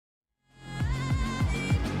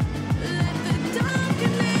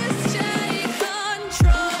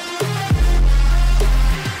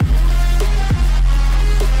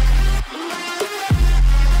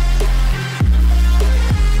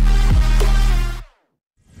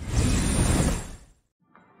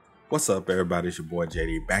What's up, everybody? It's your boy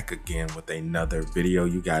JD back again with another video.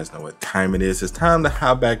 You guys know what time it is. It's time to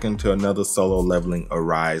hop back into another solo leveling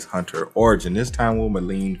Arise Hunter origin. This time with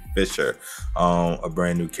Meilin Fisher, a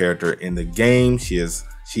brand new character in the game. She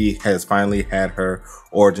has finally had her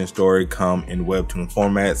origin story come in webtoon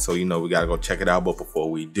format, so you know we gotta go check it out. But before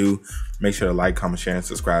we do, make sure to like, comment, share, and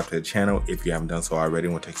subscribe to the channel if you haven't done so already.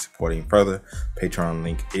 Want to take support even further? Patreon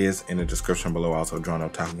link is in the description below. Also join our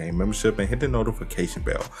Otaku Game membership and hit the notification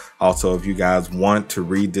bell. Also, if you guys want to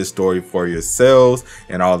read this story for yourselves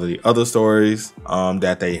and all of the other stories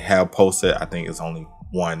that they have posted, I think it's only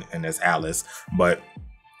one, and that's Alice. But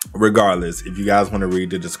regardless, if you guys want to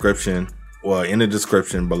read the description, well, in the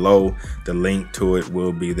description below, the link to it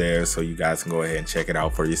will be there, so you guys can go ahead and check it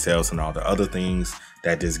out for yourselves and all the other things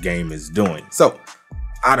that this game is doing. So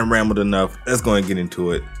I done rambled enough. Let's go and get into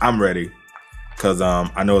it. I'm ready, because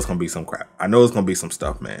I know it's gonna be some crap. I know it's gonna be some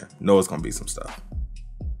stuff, man. I know it's gonna be some stuff.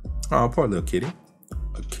 Oh, poor little kitty.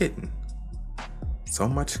 A kitten. So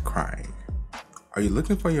much crying. Are you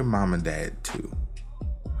looking for your mom and dad too?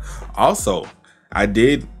 Also, I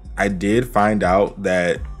did find out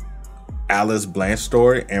that Alice Blanche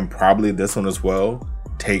story, and probably this one as well,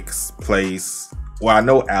 takes place, well, I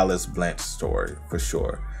know Alice Blanche story for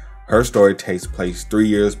sure. Her story takes place 3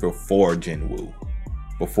 years before Jinwoo.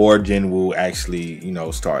 Before Jinwoo actually, you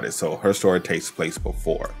know, started. So her story takes place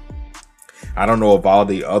before. I don't know if all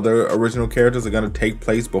the other original characters are going to take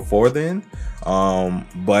place before then.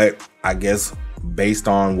 But I guess based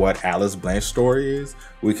on what Alice Blanche's story is,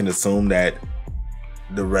 we can assume that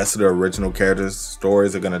the rest of the original characters'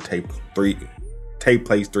 stories are going to take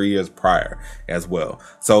place 3 years prior as well.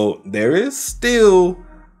 So there is still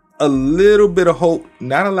a little bit of hope,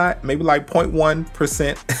 not a lot, maybe like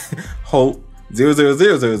 0.1% hope,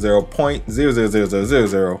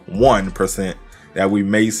 0.0000001% that we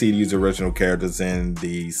may see these original characters in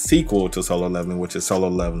the sequel to Solo Leveling, which is Solo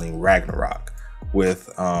Leveling Ragnarok, with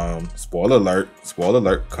spoiler alert,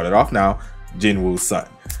 cut it off now, Jinwoo's son.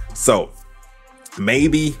 So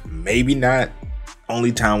maybe not,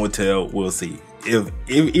 only time will tell. We'll see.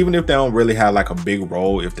 Even if they don't really have like a big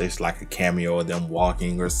role, if there's like a cameo of them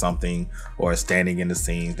walking or something, or standing in the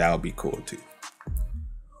scenes, that would be cool too.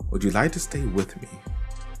 Would you like to stay with me?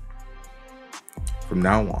 From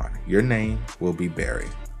now on, your name will be Barry.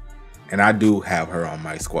 And I do have her on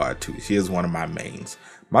my squad too. She is one of my mains.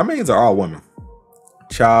 My mains are all women.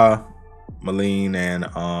 Cha, Meilin, and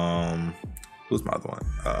who's my other one?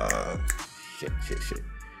 Shit.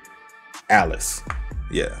 Alice.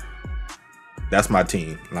 Yeah. That's my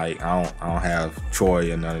team. Like I don't have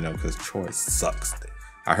Troy or none of them, because Troy sucks.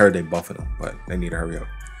 I heard they buffing him, but they need to hurry up.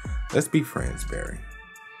 Let's be friends, Barry.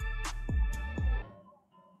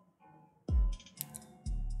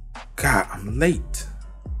 God, I'm late.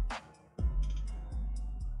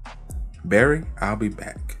 Barry, I'll be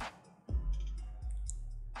back.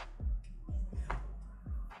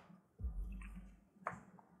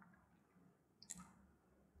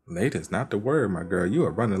 Late is not the word, my girl. You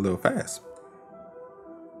are running a little fast.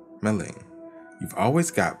 Meilin, you've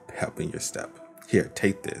always got pep in your step. Here,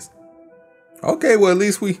 take this. Okay, well at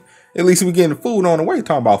least we getting food on the way.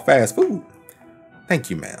 Talking about fast food. Thank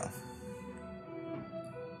you, ma'am.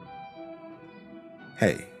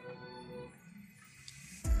 Hey.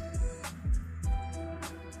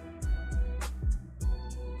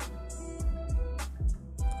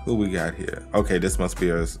 Who we got here? Okay, this must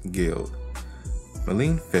be our guild.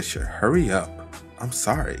 Meilin Fisher, hurry up. I'm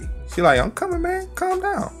sorry. She like, I'm coming, man. Calm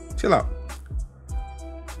down. Chill out.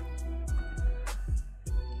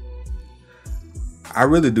 I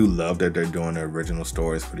really do love that they're doing the original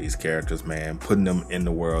stories for these characters, man. Putting them in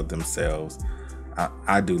the world themselves.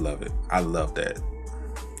 I do love it. I love that.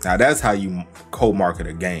 Now that's how you co-market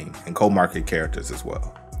a game and co-market characters as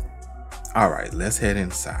well. All right, let's head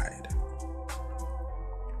inside.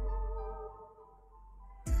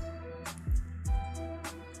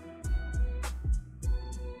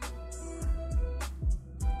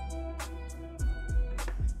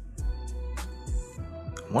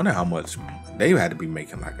 I wonder how much they had to be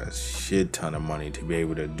making, like a shit ton of money to be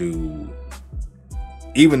able to do,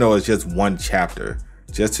 even though it's just one chapter,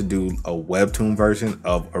 just to do a webtoon version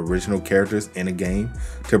of original characters in a game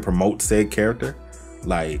to promote said character.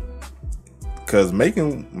 Like, because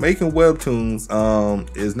making webtoons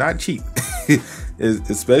is not cheap.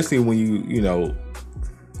 Especially when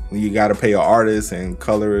when you got to pay an artist and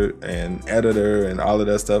color and editor and all of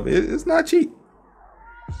that stuff. It's not cheap.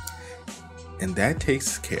 And that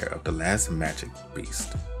takes care of the last magic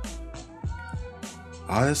beast.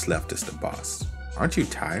 All that's left is the boss. Aren't you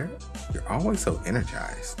tired? You're always so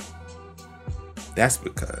energized. That's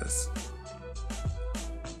because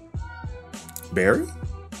Barry?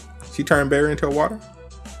 She turned Barry into a water?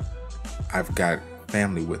 I've got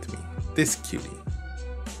family with me. This cutie.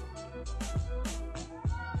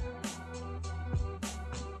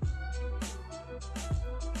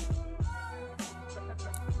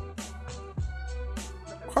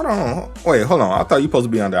 Hold on. Wait, hold on. I thought you were supposed to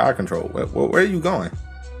be under our control. Where are you going?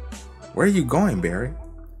 Where are you going, Barry?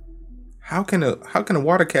 How can a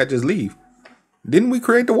water cat just leave? Didn't we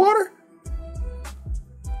create the water?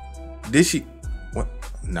 Did she? What?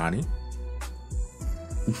 Nani?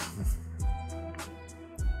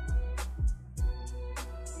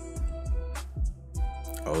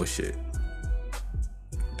 Oh shit.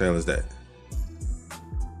 What the hell is that?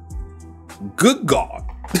 Good God.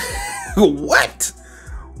 What?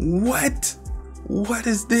 What? What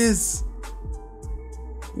is this?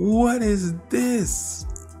 What is this?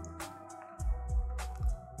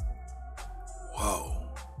 Whoa.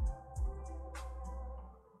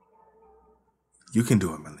 You can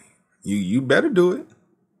do it, Meilin. You better do it.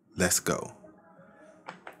 Let's go.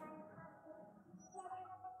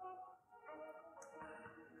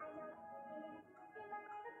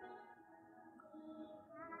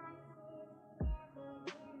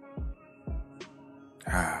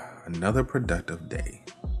 Another productive day.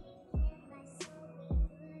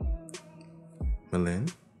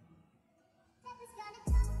 Meilin?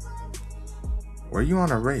 Were you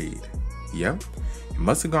on a raid? Yep. It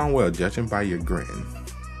must have gone well judging by your grin.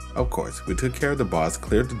 Of course, we took care of the boss,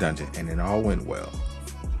 cleared the dungeon, and it all went well.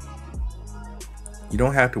 You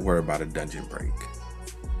don't have to worry about a dungeon break.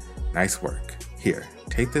 Nice work. Here,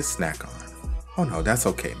 take this snack on. Oh no, that's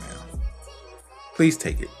okay, ma'am. Please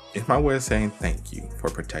take it. It's my way of saying thank you for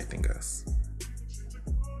protecting us.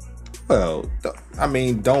 Well, I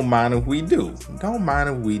mean, don't mind if we do. Don't mind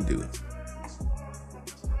if we do.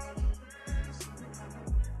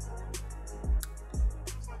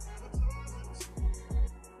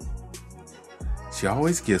 She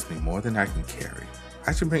always gives me more than I can carry.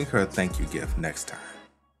 I should bring her a thank you gift next time.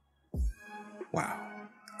 Wow,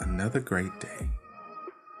 another great day.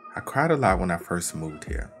 I cried a lot when I first moved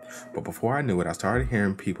here, but before I knew it, I started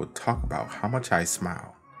hearing people talk about how much I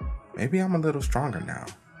smile. Maybe I'm a little stronger now.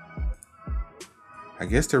 I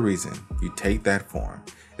guess the reason you take that form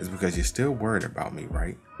is because you're still worried about me,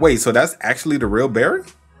 right? Wait, so that's actually the real Barry?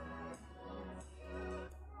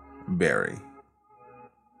 Barry.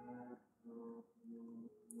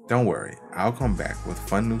 Don't worry, I'll come back with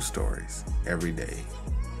fun new stories every day.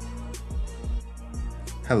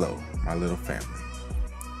 Hello, my little family.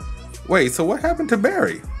 Wait, so what happened to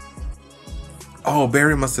Barry? Oh,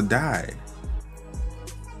 Barry must have died.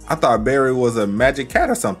 I thought Barry was a magic cat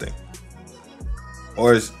or something.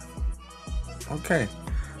 Or is... Okay.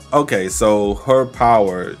 Okay, so her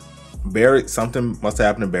power... Barry... Something must have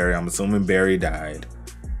happened to Barry. I'm assuming Barry died.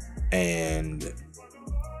 And...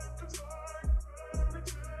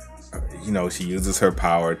 You know, she uses her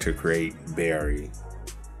power to create Barry.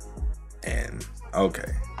 And...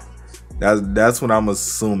 Okay. That's what I'm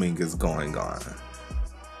assuming is going on.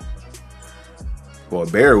 Well,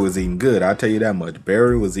 Barry was eating good. I'll tell you that much.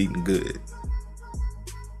 Barry was eating good.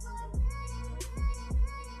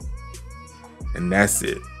 And that's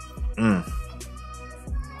it.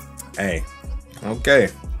 Hey, okay.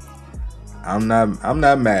 I'm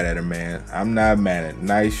not mad at her, man. I'm not mad at it.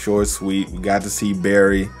 Nice, short, sweet. We got to see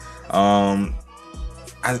Barry. I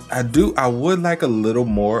would like a little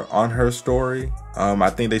more on her story. I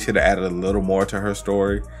think they should have added a little more to her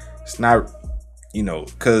story. It's not, you know,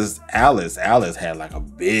 because Alice had like a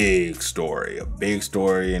big story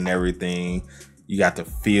and everything. You got to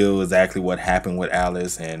feel exactly what happened with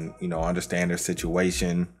Alice and, you know, understand her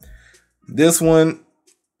situation. This one,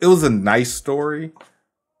 it was a nice story,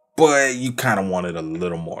 but you kind of wanted a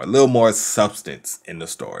little more substance in the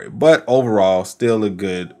story. But overall, still a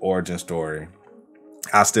good origin story.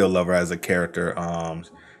 I still love her as a character.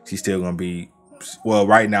 She's still going to be, well,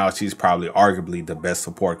 right now, she's probably arguably the best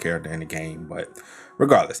support character in the game. But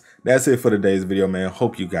regardless, that's it for today's video, man.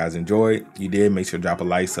 Hope you guys enjoyed. If you did, make sure to drop a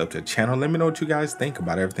like, sub to the channel. Let me know what you guys think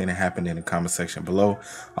about everything that happened in the comment section below.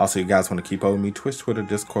 Also, you guys want to keep up with me, Twitch, Twitter,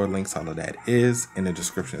 Discord, links, all of that is in the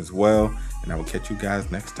description as well. And I will catch you guys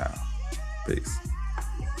next time. Peace.